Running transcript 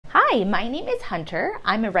Hi, my name is Hunter.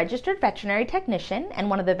 I'm a registered veterinary technician and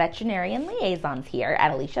one of the veterinarian liaisons here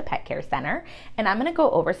at Alicia Pet Care Center, and I'm going to go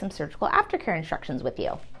over some surgical aftercare instructions with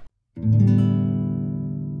you.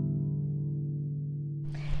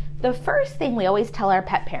 The first thing we always tell our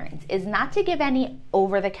pet parents is not to give any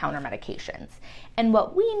over-the-counter medications. And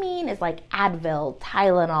what we mean is like Advil,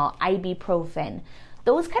 Tylenol, ibuprofen.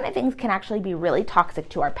 Those kind of things can actually be really toxic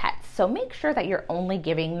to our pets. So make sure that you're only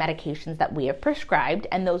giving medications that we have prescribed,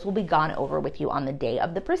 and those will be gone over with you on the day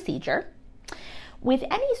of the procedure. With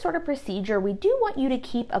any sort of procedure, we do want you to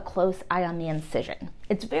keep a close eye on the incision.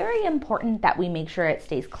 It's very important that we make sure it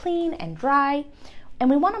stays clean and dry. And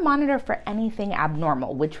we want to monitor for anything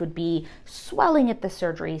abnormal, which would be swelling at the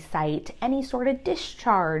surgery site, any sort of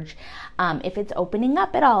discharge, if it's opening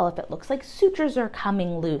up at all, if it looks like sutures are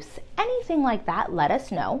coming loose, anything like that, let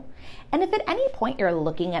us know. And if at any point you're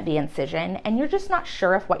looking at the incision and you're just not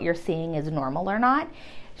sure if what you're seeing is normal or not,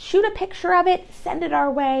 shoot a picture of it, send it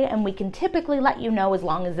our way, and we can typically let you know, as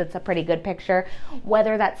long as it's a pretty good picture,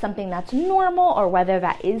 whether that's something that's normal or whether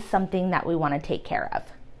that is something that we want to take care of.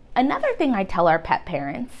 Another thing I tell our pet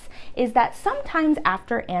parents is that sometimes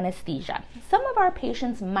after anesthesia, some of our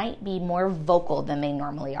patients might be more vocal than they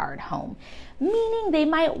normally are at home, meaning they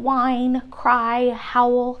might whine, cry,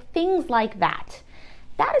 howl, things like that.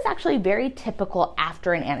 That is actually very typical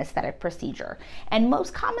after an anesthetic procedure, and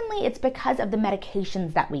most commonly it's because of the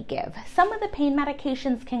medications that we give. Some of the pain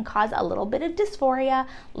medications can cause a little bit of dysphoria,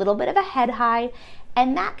 a little bit of a head high,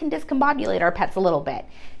 and that can discombobulate our pets a little bit.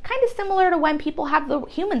 Kind of similar to when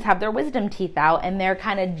humans have their wisdom teeth out and they're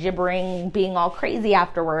kind of gibbering, being all crazy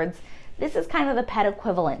afterwards. This is kind of the pet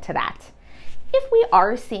equivalent to that. If we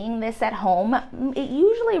are seeing this at home, it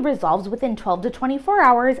usually resolves within 12 to 24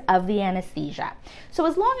 hours of the anesthesia. So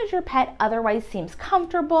as long as your pet otherwise seems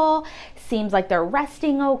comfortable, seems like they're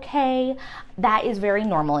resting okay, that is very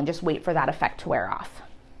normal, and just wait for that effect to wear off.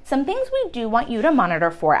 Some things we do want you to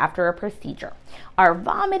monitor for after a procedure are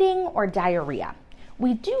vomiting or diarrhea.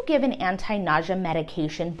 We do give an anti-nausea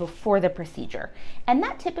medication before the procedure, and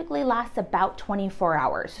that typically lasts about 24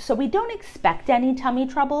 hours. So we don't expect any tummy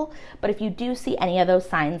trouble, but if you do see any of those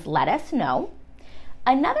signs, let us know.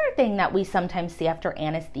 Another thing that we sometimes see after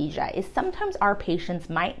anesthesia is sometimes our patients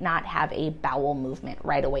might not have a bowel movement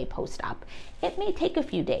right away post-op. It may take a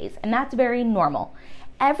few days, and that's very normal.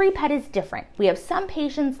 Every pet is different. We have some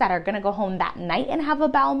patients that are going to go home that night and have a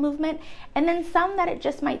bowel movement, and then some that it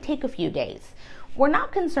just might take a few days. We're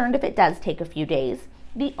not concerned if it does take a few days.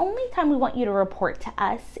 The only time we want you to report to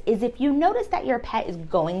us is if you notice that your pet is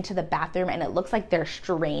going to the bathroom and it looks like they're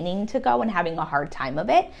straining to go and having a hard time of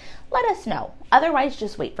it. Let us know. Otherwise,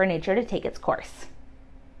 just wait for nature to take its course.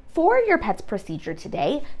 For your pet's procedure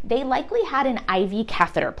today, they likely had an IV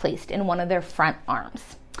catheter placed in one of their front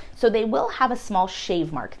arms. So they will have a small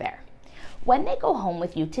shave mark there. When they go home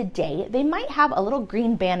with you today, they might have a little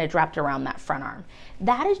green bandage wrapped around that front arm.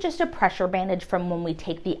 That is just a pressure bandage from when we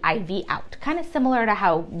take the IV out, kind of similar to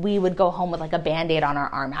how we would go home with like a Band-Aid on our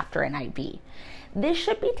arm after an IV. This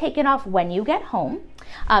should be taken off when you get home.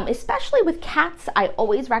 Especially with cats, I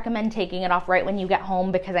always recommend taking it off right when you get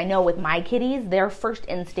home, because I know with my kitties, their first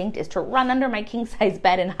instinct is to run under my king-size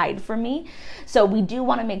bed and hide from me. So we do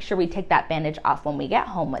want to make sure we take that bandage off when we get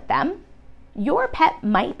home with them. Your pet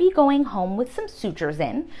might be going home with some sutures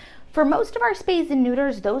in. For most of our spays and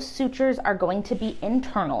neuters, those sutures are going to be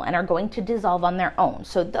internal and are going to dissolve on their own,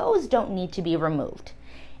 so those don't need to be removed.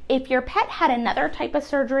 If your pet had another type of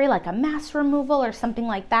surgery, like a mass removal or something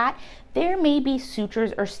like that, there may be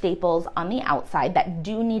sutures or staples on the outside that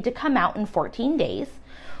do need to come out in 14 days.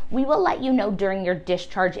 We will let you know during your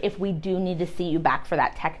discharge if we do need to see you back for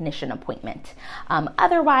that technician appointment.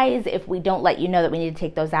 Otherwise, if we don't let you know that we need to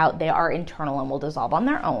take those out, they are internal and will dissolve on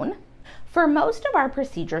their own. For most of our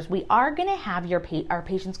procedures, we are going to have our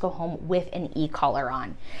patients go home with an e-collar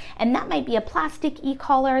on. And that might be a plastic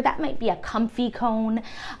e-collar, that might be a comfy cone,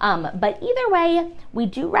 but either way, we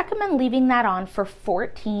do recommend leaving that on for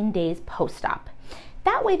 14 days post-op.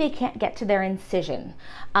 That way they can't get to their incision.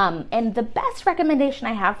 And the best recommendation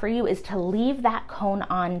I have for you is to leave that cone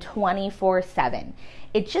on 24/7.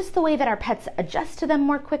 It's just the way that our pets adjust to them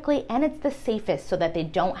more quickly, and it's the safest so that they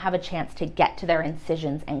don't have a chance to get to their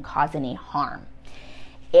incisions and cause any harm.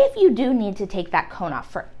 If you do need to take that cone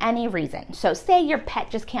off for any reason, so say your pet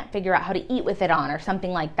just can't figure out how to eat with it on or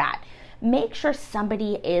something like that, make sure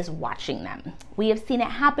somebody is watching them. We have seen it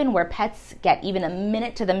happen where pets get even a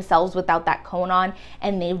minute to themselves without that cone on,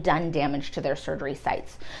 and they've done damage to their surgery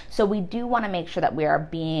sites. So we do want to make sure that we are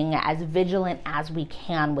being as vigilant as we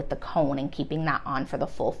can with the cone and keeping that on for the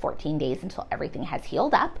full 14 days until everything has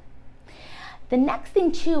healed up. The next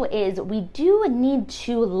thing too is we do need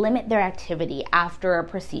to limit their activity after a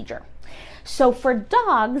procedure. So for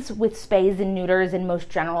dogs with spays and neuters and most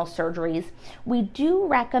general surgeries, we do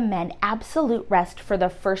recommend absolute rest for the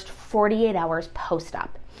first 48 hours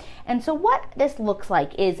post-op. And so what this looks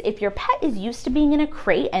like is if your pet is used to being in a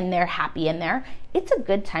crate and they're happy in there, it's a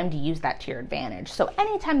good time to use that to your advantage. So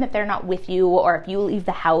anytime that they're not with you, or if you leave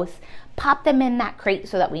the house, pop them in that crate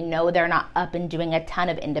so that we know they're not up and doing a ton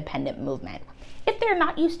of independent movement. If they're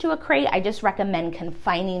not used to a crate, I just recommend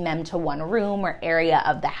confining them to one room or area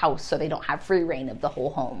of the house so they don't have free reign of the whole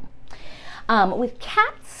home. With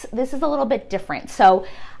cats, this is a little bit different. So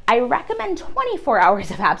I recommend 24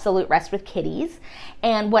 hours of absolute rest with kitties.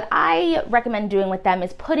 And what I recommend doing with them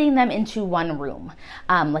is putting them into one room,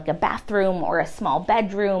 like a bathroom or a small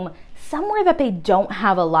bedroom, somewhere that they don't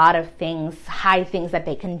have a lot of things, high things that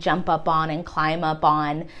they can jump up on and climb up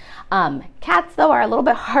on. Cats, though, are a little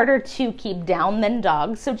bit harder to keep down than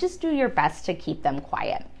dogs, so just do your best to keep them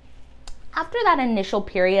quiet. After that initial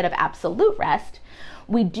period of absolute rest,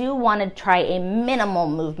 we do want to try a minimal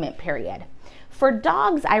movement period. For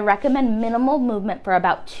dogs, I recommend minimal movement for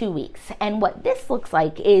about 2 weeks. And what this looks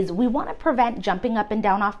like is we want to prevent jumping up and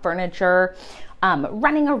down off furniture,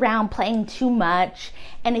 running around, playing too much.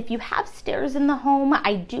 And if you have stairs in the home,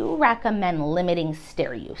 I do recommend limiting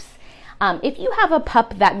stair use. If you have a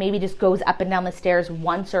pup that maybe just goes up and down the stairs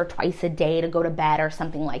once or twice a day to go to bed or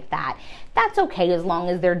something like that, that's okay as long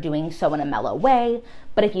as they're doing so in a mellow way.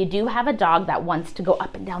 But if you do have a dog that wants to go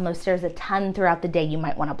up and down those stairs a ton throughout the day, you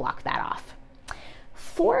might want to block that off.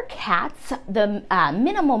 For cats, the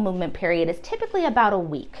minimal movement period is typically about a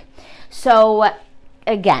week. So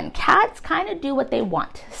again, cats kind of do what they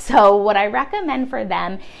want. So what I recommend for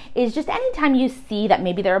them is just anytime you see that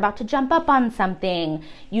maybe they're about to jump up on something,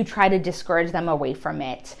 you try to discourage them away from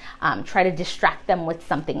it. Try to distract them with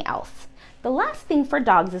something else. The last thing for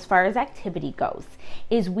dogs as far as activity goes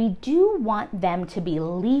is we do want them to be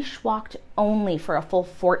leash walked only for a full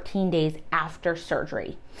 14 days after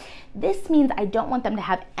surgery. This means I don't want them to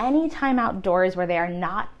have any time outdoors where they are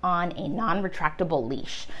not on a non-retractable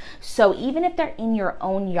leash. So even if they're in your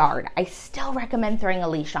own yard, I still recommend throwing a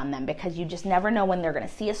leash on them because you just never know when they're going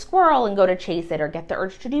to see a squirrel and go to chase it or get the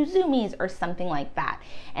urge to do zoomies or something like that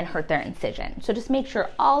and hurt their incision. So just make sure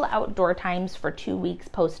all outdoor times for 2 weeks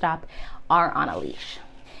post-op are on a leash.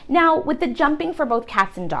 Now, with the jumping for both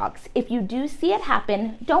cats and dogs, if you do see it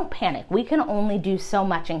happen, don't panic. We can only do so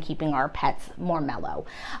much in keeping our pets more mellow.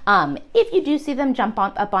 If you do see them jump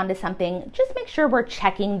up onto something, just make sure we're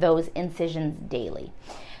checking those incisions daily.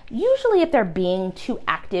 Usually if they're being too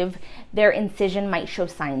active, their incision might show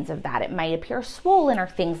signs of that. It might appear swollen or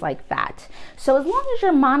things like that. So as long as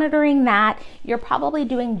you're monitoring that, you're probably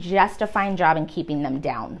doing just a fine job in keeping them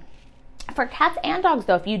down. For cats and dogs,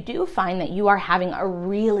 though, if you do find that you are having a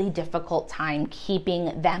really difficult time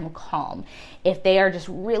keeping them calm, if they are just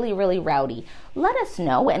really, really rowdy, let us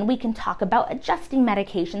know and we can talk about adjusting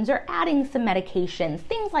medications or adding some medications,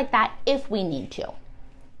 things like that if we need to.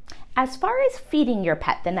 As far as feeding your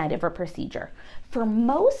pet the night of a procedure, for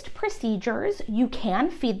most procedures, you can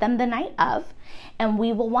feed them the night of, and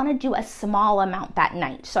we will want to do a small amount that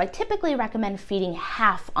night. So I typically recommend feeding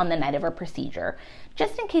half on the night of a procedure,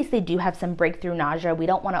 just in case they do have some breakthrough nausea. We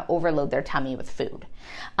don't want to overload their tummy with food.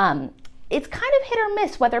 It's kind of hit or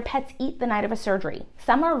miss whether pets eat the night of a surgery.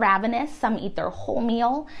 Some are ravenous, some eat their whole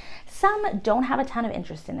meal, some don't have a ton of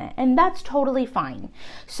interest in it, and that's totally fine.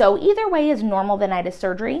 So either way is normal the night of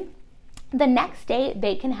surgery. The next day,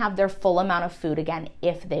 they can have their full amount of food again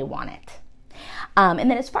if they want it. And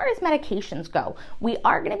then as far as medications go, we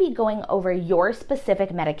are going to be going over your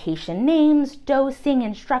specific medication names, dosing,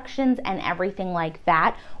 instructions, and everything like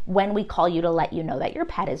that when we call you to let you know that your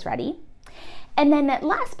pet is ready. And then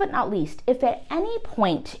last but not least, if at any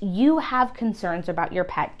point you have concerns about your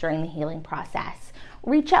pet during the healing process,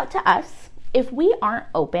 reach out to us. If we aren't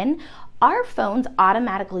open, our phones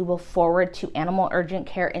automatically will forward to Animal Urgent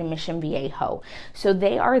Care in Mission Viejo. So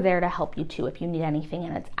they are there to help you too if you need anything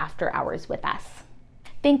and it's after hours with us.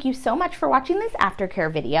 Thank you so much for watching this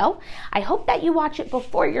aftercare video. I hope that you watch it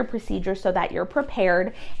before your procedure so that you're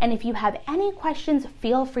prepared. And if you have any questions,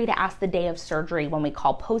 feel free to ask the day of surgery when we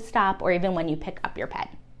call post-op or even when you pick up your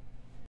pet.